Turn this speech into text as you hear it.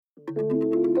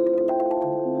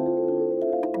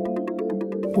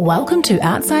Welcome to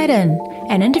Outside In,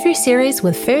 an interview series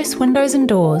with First Windows and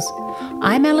Doors.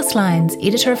 I'm Alice Lyons,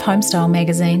 editor of Homestyle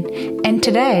magazine, and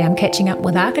today I'm catching up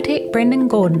with architect Brendan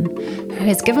Gordon, who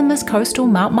has given this coastal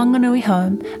Mount Maunganui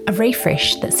home a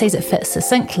refresh that sees it fit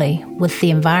succinctly with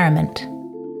the environment.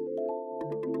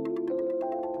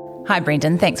 Hi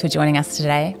Brendan, thanks for joining us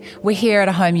today. We're here at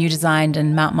a home you designed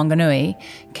in Mount Maunganui.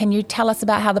 Can you tell us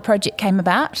about how the project came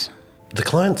about? The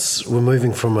clients were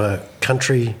moving from a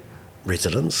country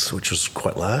residence, which was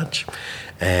quite large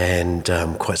and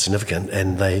quite significant,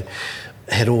 and they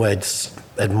had always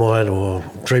admired or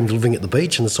dreamed of living at the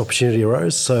beach, and this opportunity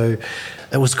arose. So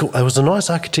it was cool. It was a nice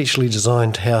architecturally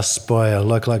designed house by a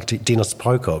local architect, Dennis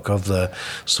Pocock, of the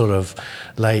sort of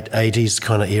late 80s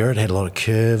kind of era. It had a lot of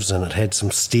curves and it had some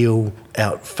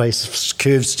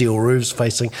curved steel roofs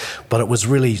facing, but it was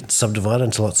really subdivided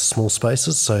into lots of small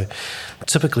spaces. So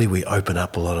typically we open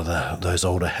up a lot of those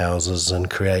older houses and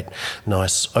create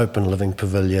nice open living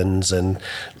pavilions and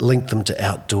link them to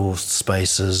outdoor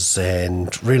spaces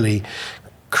and really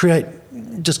create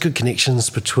just good connections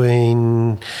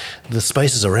between the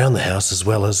spaces around the house as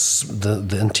well as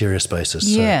the interior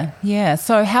spaces. Yeah.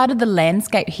 So how did the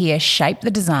landscape here shape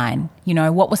the design? You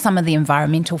know, what were some of the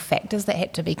environmental factors that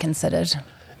had to be considered?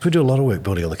 We do a lot of work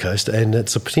building on the coast, and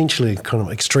it's a potentially kind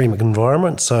of extreme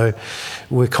environment, so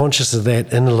we're conscious of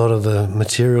that in a lot of the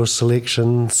material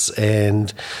selections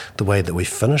and the way that we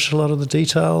finish a lot of the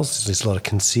details. There's a lot of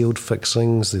concealed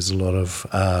fixings, there's a lot of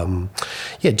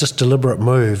just deliberate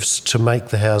moves to make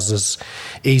the houses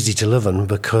easy to live in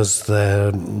because they're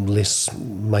less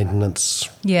maintenance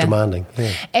demanding.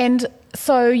 Yeah. And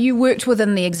so you worked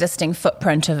within the existing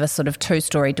footprint of a sort of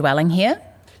two-storey dwelling here?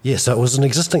 Yeah, so it was the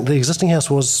existing house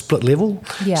was split level.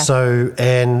 Yeah. So,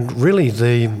 and really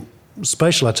the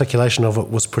spatial articulation of it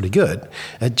was pretty good.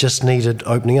 It just needed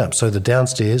opening up. So the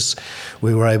downstairs,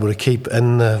 we were able to keep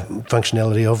in the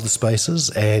functionality of the spaces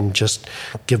and just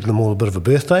give them all a bit of a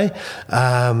birthday,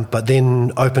 but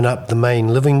then open up the main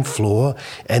living floor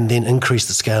and then increase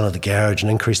the scale of the garage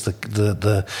and increase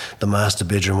the master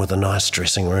bedroom with a nice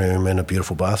dressing room and a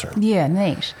beautiful bathroom. Yeah,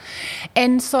 neat.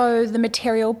 And so the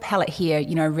material palette here,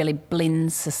 you know, really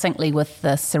blends succinctly with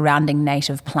the surrounding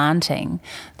native planting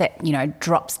that, you know,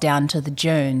 drops down to the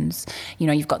dunes. You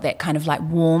know, you've got that kind of like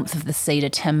warmth of the cedar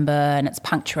timber, and it's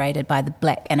punctuated by the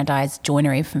black anodized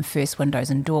joinery from First Windows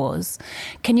and Doors.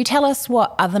 Can you tell us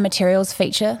what other materials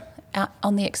feature out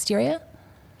on the exterior?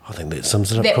 I think that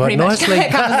sums it up quite nicely.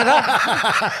 Covers it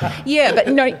up. Yeah, but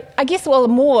no, I guess, well,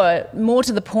 more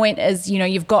to the point is, you know,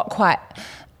 you've got quite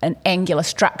an angular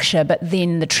structure, but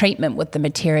then the treatment with the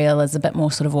material is a bit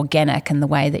more sort of organic in the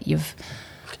way that you've...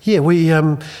 Yeah,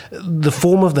 the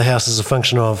form of the house is a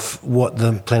function of what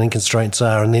the planning constraints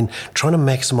are, and then trying to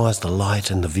maximise the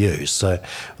light and the views. So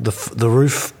the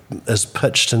roof is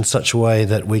pitched in such a way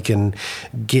that we can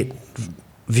get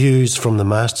views from the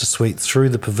master suite through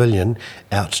the pavilion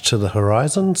out to the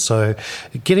horizon. So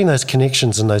getting those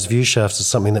connections and those view shafts is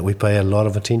something that we pay a lot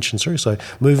of attention through. So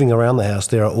moving around the house,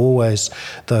 there are always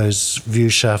those view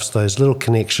shafts, those little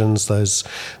connections, those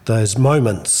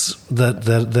moments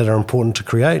that are important to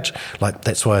create. Like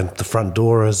that's why the front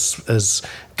door is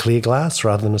clear glass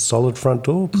rather than a solid front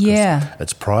door, because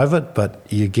it's private, but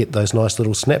you get those nice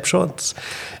little snapshots.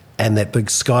 And that big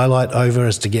skylight over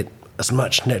is to get as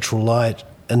much natural light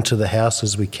into the house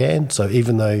as we can. So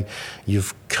even though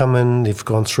you've come in, you've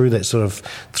gone through that sort of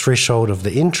threshold of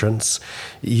the entrance,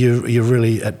 you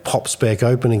really, it pops back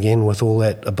open again with all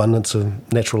that abundance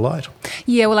of natural light.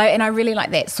 Yeah, well, I really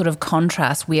like that sort of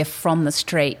contrast where from the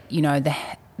street, you know,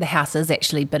 the house is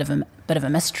actually a bit of a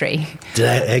mystery.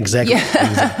 Exactly.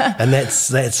 Yeah. And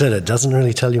that's it. It doesn't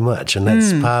really tell you much, and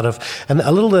that's part of, and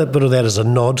a little bit of that is a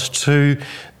nod to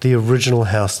the original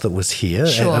house that was here.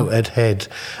 Sure. It had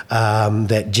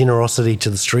that generosity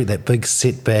to the street, that big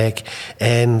setback,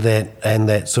 and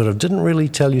that sort of didn't really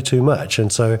tell you too much.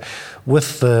 And so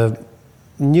with the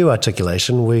new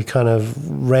articulation, we kind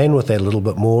of ran with that a little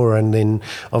bit more, and then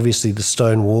obviously the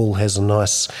stone wall has a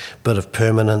nice bit of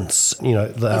permanence. You know,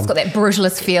 it's got that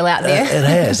brutalist feel out there. It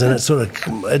has, and it sort of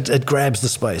it grabs the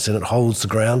space and it holds the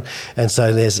ground. And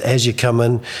so as you come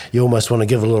in, you almost want to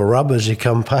give a little rub as you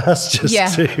come past.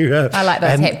 I like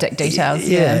those haptic details.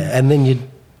 Yeah,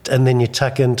 and then you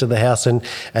tuck into the house, and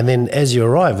then as you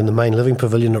arrive in the main living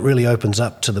pavilion, it really opens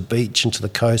up to the beach and to the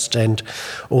coast. And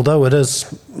although it is,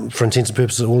 for intents and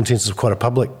purposes, all intents and quite a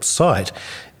public site,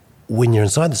 when you're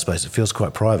inside the space, it feels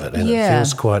quite private, and it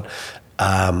feels quite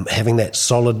having that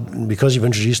solid, because you've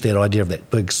introduced that idea of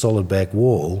that big solid back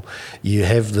wall, you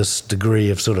have this degree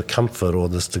of sort of comfort or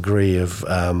this degree of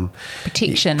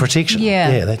protection.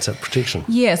 Yeah, that's it, protection.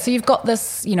 Yeah, so you've got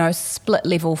this, split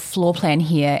level floor plan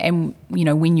here, and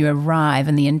when you arrive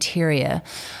in the interior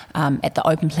at the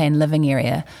open plan living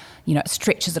area, it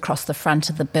stretches across the front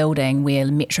of the building where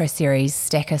Metro Series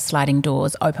stacker sliding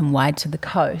doors open wide to the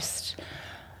coast.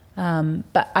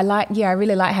 But I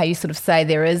really like how you sort of say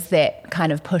there is that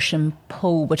kind of push and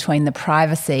pull between the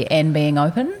privacy and being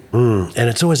open. And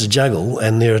it's always a juggle,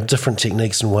 and there are different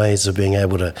techniques and ways of being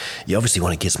able to, you obviously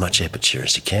want to get as much aperture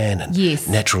as you can, and yes,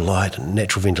 natural light and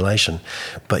natural ventilation,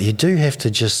 but you do have to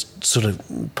just sort of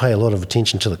pay a lot of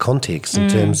attention to the context in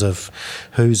terms of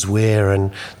who's where,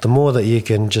 and the more that you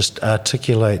can just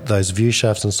articulate those view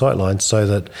shafts and sight lines so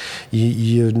that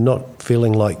you're not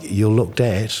feeling like you're looked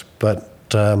at, but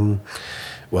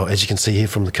well, as you can see here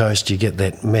from the coast, you get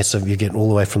that massive, you get all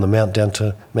the way from the Mount down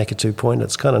to Makatu Point.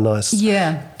 It's kind of nice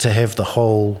to have the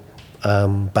whole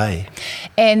bay.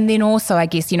 And then also, I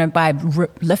guess, by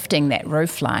lifting that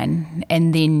roof line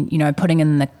and then, putting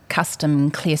in the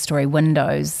custom clear story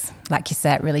windows, like you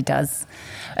say, it really does.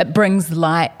 It brings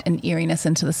light and eeriness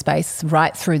into the space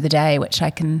right through the day, which I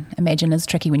can imagine is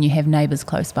tricky when you have neighbours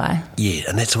close by. Yeah,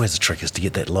 and that's always the trick, is to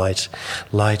get that light,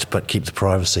 but keep the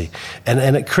privacy.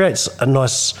 And it creates a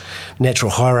nice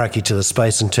natural hierarchy to the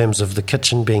space in terms of the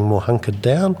kitchen being more hunkered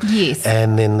down. Yes.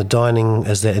 And then the dining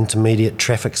is that intermediate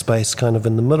traffic space kind of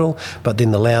in the middle, but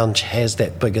then the lounge has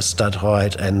that bigger stud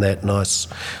height and that nice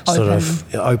sort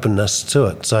of openness to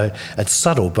it. So it's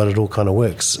subtle, but it all kind of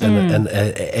works, and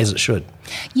as it should.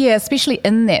 Yeah, especially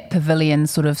in that pavilion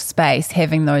sort of space,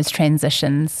 having those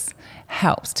transitions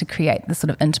helps to create the sort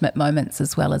of intimate moments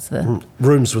as well as the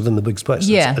rooms within the big space.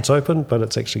 Yeah. It's open, but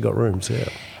it's actually got rooms, yeah.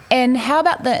 And how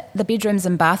about the bedrooms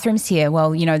and bathrooms here?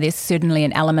 Well, there's certainly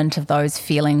an element of those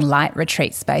feeling light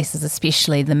retreat spaces,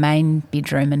 especially the main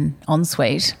bedroom and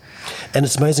ensuite. And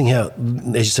it's amazing how,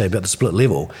 as you say, about the split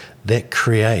level, that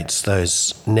creates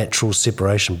those natural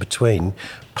separation between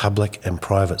public and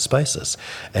private spaces.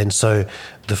 And so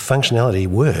the functionality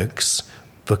works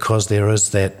because there is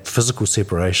that physical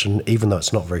separation, even though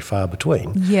it's not very far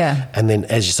between. Yeah. And then,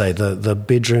 as you say, the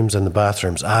bedrooms and the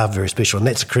bathrooms are very special, and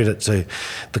that's a credit to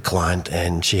the client,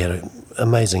 and she had an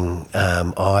amazing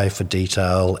eye for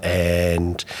detail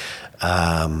and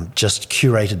just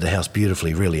curated the house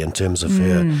beautifully, really, in terms of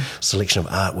her selection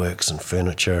of artworks and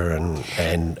furniture,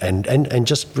 and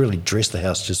just really dressed the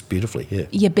house just beautifully. Yeah,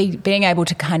 yeah. Being able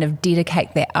to kind of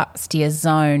dedicate that upstairs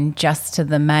zone just to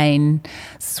the main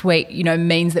suite,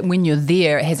 means that when you're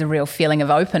there, it has a real feeling of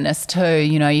openness too.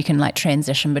 You can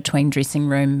transition between dressing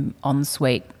room,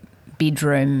 ensuite,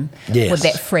 bedroom, yes, with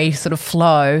that free sort of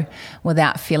flow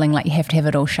without feeling like you have to have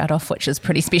it all shut off, which is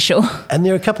pretty special. And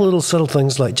there are a couple of little subtle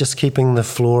things, like just keeping the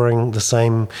flooring the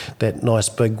same, that nice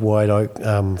big wide oak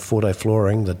 4-day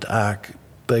flooring, the dark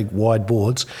big wide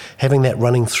boards, having that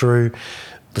running through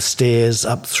the stairs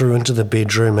up through into the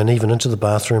bedroom and even into the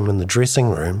bathroom and the dressing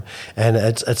room, and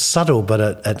it's subtle, but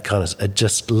it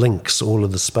just links all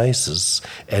of the spaces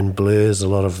and blurs a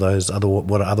lot of those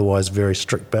what are otherwise very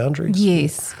strict boundaries.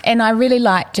 Yes, and I really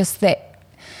like just that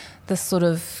the sort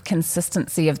of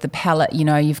consistency of the palette.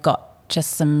 You've got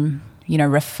just some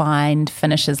refined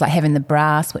finishes, like having the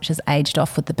brass, which is aged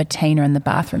off with the patina in the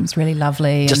bathroom's really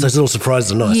lovely. Just those little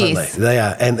surprises are nice, yes, aren't they? They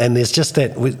are, and there's just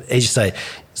that, as you say,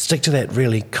 stick to that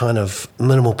really kind of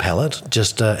minimal palette,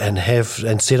 just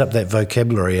and set up that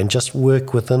vocabulary and just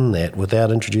work within that without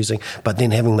introducing, but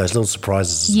then having those little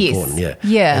surprises is important.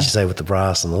 Yeah, as you say, with the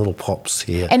brass and the little pops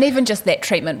here, and even just that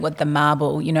treatment with the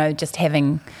marble. just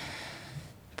having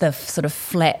the sort of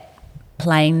flat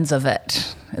planes of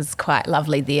it is quite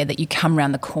lovely there, that you come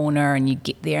around the corner and you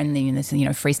get there, and then there's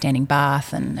freestanding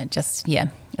bath, and it just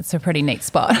it's a pretty neat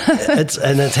spot. It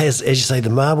has, as you say, the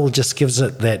marble just gives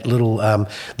it that little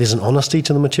there's an honesty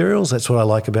to the materials. That's what I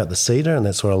like about the cedar, and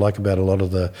that's what I like about a lot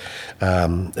of the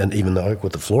and even the oak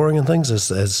with the flooring and things,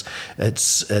 is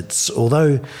it's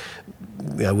although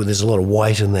there's a lot of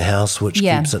white in the house, which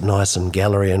keeps it nice and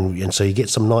gallery, and so you get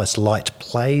some nice light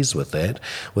plays with that,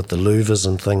 with the louvers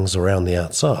and things around the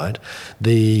outside.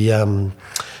 The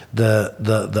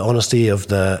honesty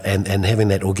of and having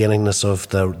that organicness of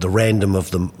the random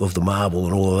of the marble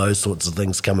and all of those sorts of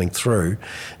things coming through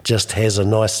just has a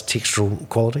nice textural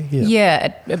quality.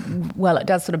 It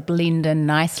does sort of blend in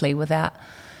nicely without.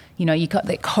 You've got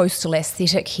that coastal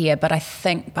aesthetic here, but I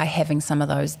think by having some of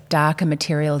those darker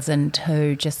materials in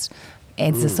too, just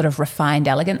adds a sort of refined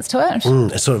elegance to it.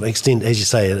 It sort of extend, as you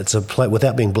say, it's a play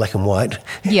without being black and white.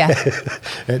 Yeah.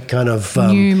 It kind of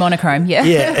New monochrome, yeah.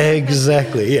 Yeah,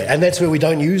 exactly. Yeah, and that's where we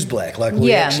don't use black. Like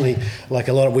we actually, like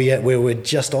a lot of where we're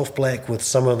just off black with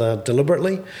some of the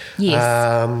deliberately.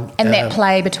 Yes. And that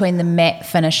play between the matte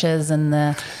finishes and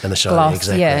the shiny, gloss.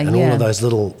 exactly. Yeah, and all of those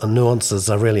little nuances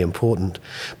are really important.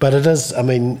 But it is, I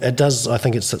mean, it does. I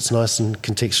think it sits nice and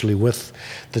contextually with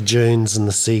the dunes and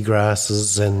the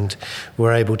seagrasses, and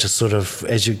we're able to sort of,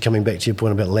 as you're coming back to your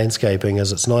point about landscaping,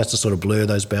 is it's nice to sort of blur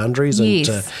those boundaries and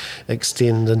to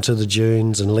extend into the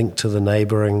dunes and link to the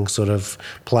neighbouring sort of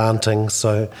planting.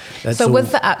 So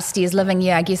with the upstairs living,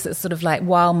 I guess it's sort of like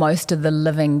while most of the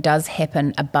living does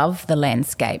happen above the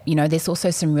landscape, you know, there's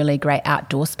also some really great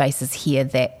outdoor spaces here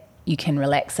that you can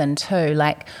relax in too.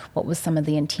 Like, what was some of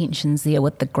the intentions there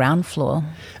with the ground floor?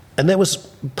 And that was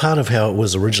part of how it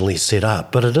was originally set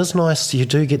up. But it is nice, you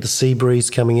do get the sea breeze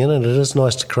coming in, and it is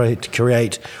nice to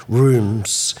create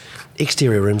rooms,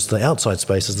 exterior rooms. The outside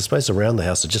spaces, the space around the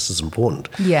house, are just as important.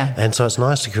 Yeah. And so it's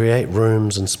nice to create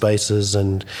rooms and spaces,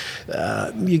 and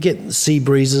you get sea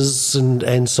breezes,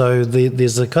 and so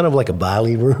there's a kind of like a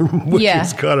barley room, which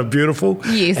is kind of beautiful.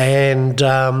 Yes.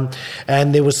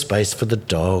 And there was space for the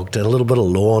dog, and a little bit of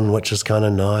lawn, which is kind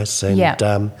of nice. And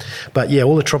but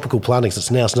all the tropical plantings,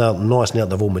 it's now nice now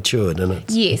they've all matured, and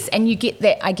it's yes, and you get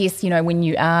that, I guess, you know, when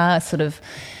you are sort of,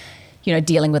 you know,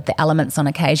 dealing with the elements on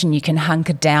occasion, you can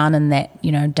hunker down in that,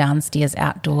 you know, downstairs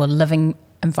outdoor living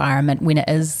environment when it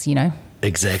is, you know,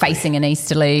 facing an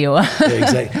easterly or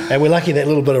exactly. And we're lucky that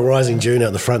little bit of rising dune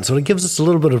out the front, so it gives us a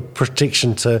little bit of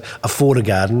protection to afford a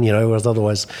garden, you know, whereas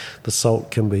otherwise the salt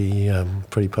can be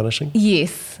pretty punishing.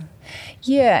 Yes.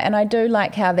 Yeah, and I do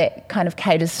like how that kind of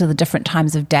caters to the different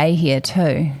times of day here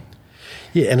too.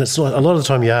 Yeah, and it's like a lot of the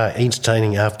time you are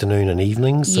entertaining afternoon and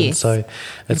evenings, and so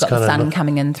it's kind of the sun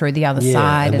coming in through the other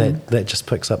side, and that just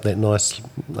picks up that nice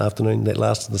afternoon, that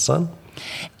last of the sun.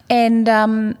 And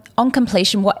on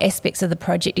completion, what aspects of the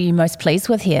project are you most pleased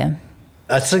with here?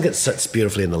 I think it sits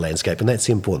beautifully in the landscape, and that's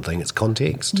the important thing. It's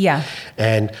context. Yeah,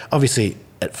 and obviously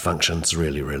it functions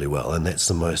really, really well, and that's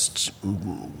the most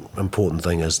important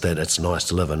thing, is that it's nice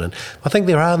to live in. And I think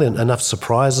there are enough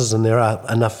surprises, and there are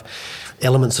enough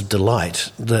elements of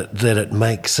delight that it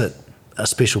makes it a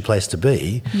special place to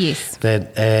be. Yes.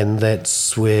 And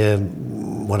that's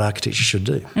what architecture should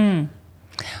do.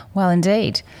 Well,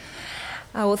 indeed.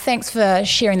 Well, thanks for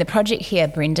sharing the project here,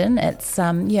 Brendan. It's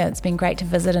it's been great to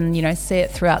visit and, you know, see it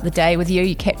throughout the day with you.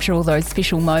 You capture all those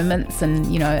special moments,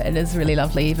 and, you know, it is really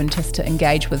lovely even just to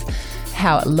engage with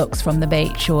how it looks from the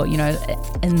beach, or, you know,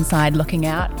 inside looking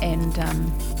out. And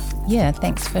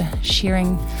thanks for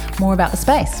sharing more about the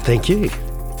space. Thank you.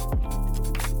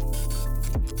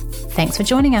 Thanks for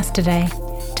joining us today.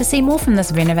 To see more from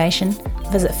this renovation,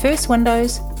 visit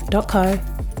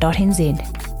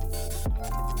firstwindows.co.nz.